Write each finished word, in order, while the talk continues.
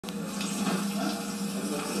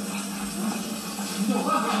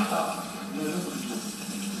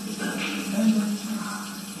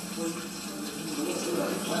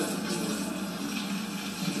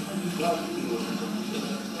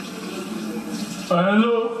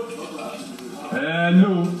Hello.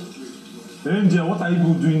 Hello. Angel, what are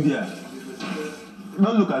you doing there?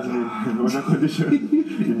 Don't look at me. It was a condition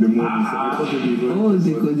in the morning. Oh,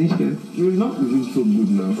 the condition. You're not feeling so good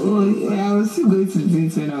now. Oh, yeah, I was still going to do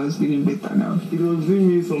it when I was feeling better now. It was doing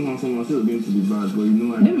me somehow, still going to be bad, but you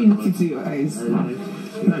know I... Let me look into your eyes. I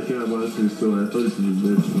care about it, so I thought it would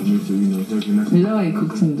be best for me to, help you. Is that why you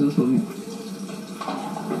cooked noodles for me?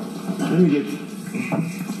 Let me get...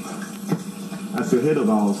 As your head of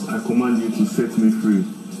house, I command you to set me free.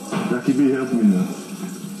 Rakibi, help me now.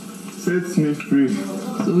 Set me free.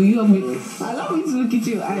 So will you help me? Allow me to look into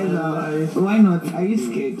your eyes now. Why not? Are you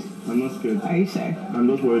scared? I'm not scared. Are you shy? I'm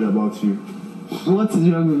not worried about you. What is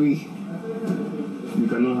wrong with me? You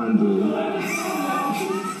cannot handle it.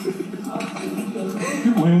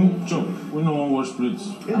 People ain't chop. We don't want to wash plates.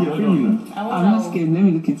 I'm not scared. Let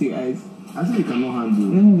me look into your eyes. I think you cannot handle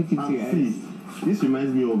it. Let me look into your eyes. See, this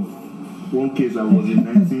reminds me of one case I was in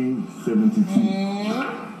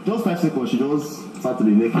 1972. Just 5 seconds, she just sat to the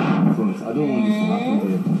neck in front. I don't want this to happen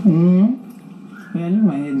here. Yeah, I leave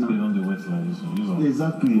my head now. Stay on the wet like this.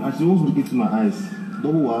 Exactly. And she always look into my eyes.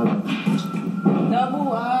 Double wahala. Double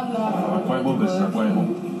wahala.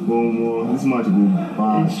 This match go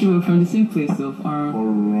bad. She was from the same place of our...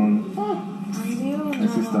 Run. My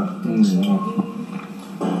sister.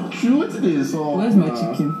 She went today, so... Where's my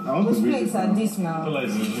chicken? I want Whose to plates are this now? I feel like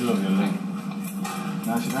it's in the middle of your leg.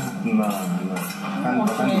 Nah. Can't do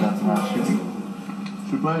that to her.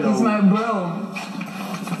 It's my bro.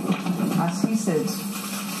 As he said.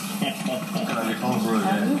 Can I become bro As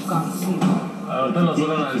again? you can see. Tell us what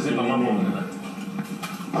I say for my mom.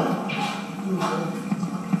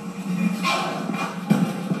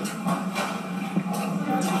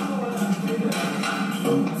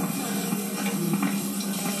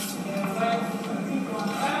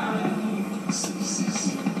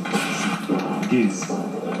 This.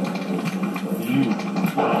 You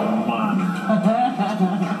man.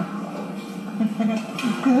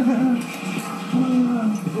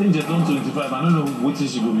 Angel don't 25. I don't know what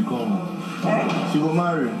she will become. She will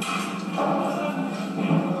marry.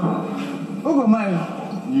 Who go marry?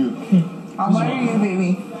 You. I'll marry you, baby.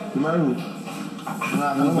 You marry who?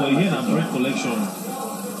 Nah, But here na bread collection.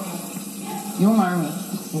 You won't marry me?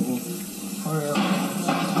 For real. I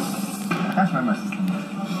can't marry my sister.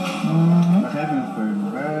 My head is very,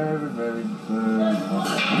 very good.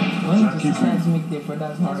 When you decide to make their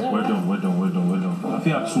brothers marry? Well done. I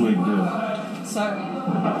feel like 2 egg there. Sorry.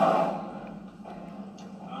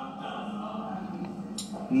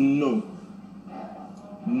 No.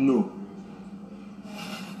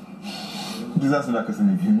 Please ask me that question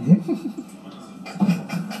again.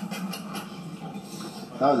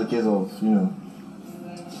 That was a case of,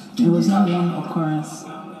 It was not one occurrence.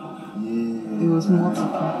 Yeah. It was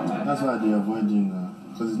multiple. That's why they avoid you now.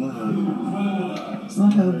 Because it's not healthy. It's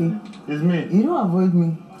not healthy. It's me. You don't avoid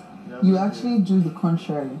me. You actually do the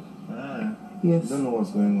contrary. Ah. Yes. I don't know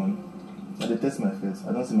what's going on. I detest my face.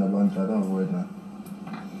 I don't see my boundary. I don't avoid now.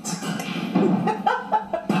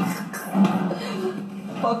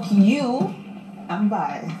 Fuck you. I'm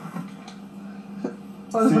bye.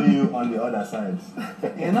 See you on the other side.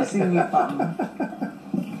 You're not seeing me, fam.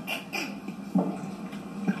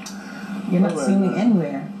 You're not seeing me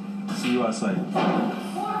anywhere. See you outside.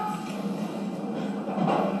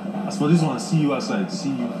 As for this one, see you outside.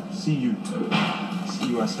 See you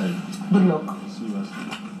outside. Good luck See you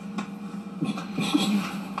outside.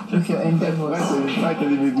 with your endeavors. Why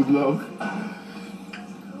telling me good luck?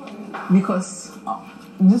 Because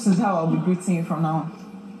this is how I'll be greeting you from now on.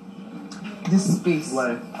 This space.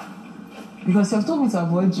 Why? Because you've told me to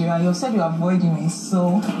avoid you and you said you're avoiding me,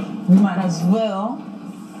 so we might as well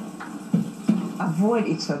avoid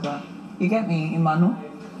each other. You get me, Emmanuel?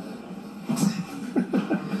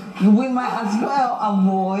 We might as well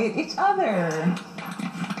avoid each other.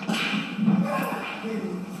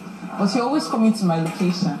 But you're always coming to my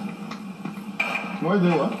location. Why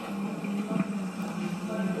do what?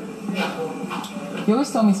 You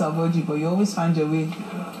always tell me to avoid you, but you always find your way.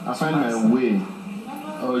 I find my way.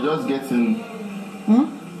 Or just getting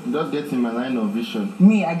my line of vision.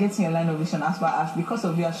 Me, I get in your line of vision as far as because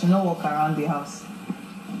of you, I should not walk around the house.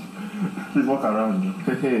 Please walk around me.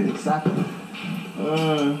 Exactly.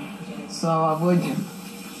 So I'll avoid you.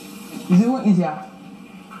 It's even easier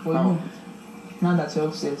for you now that you're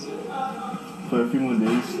upstairs. For a few more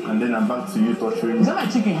days, and then I'm back to you torturing me. Is that my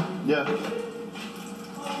chicken? Yeah.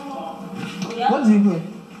 What do you do?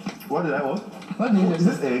 What did I want? What What did you Is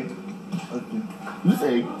just this egg? Okay. Is this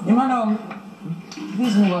egg? Emmanuel,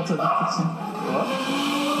 please move out of the kitchen.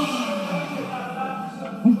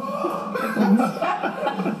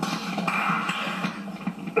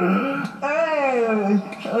 Hey,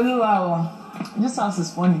 wow. This house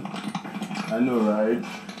is funny. I know, right?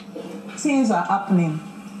 Things are happening.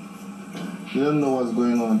 You don't know what's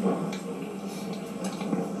going on.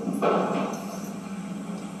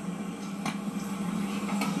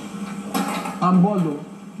 I'm bored though.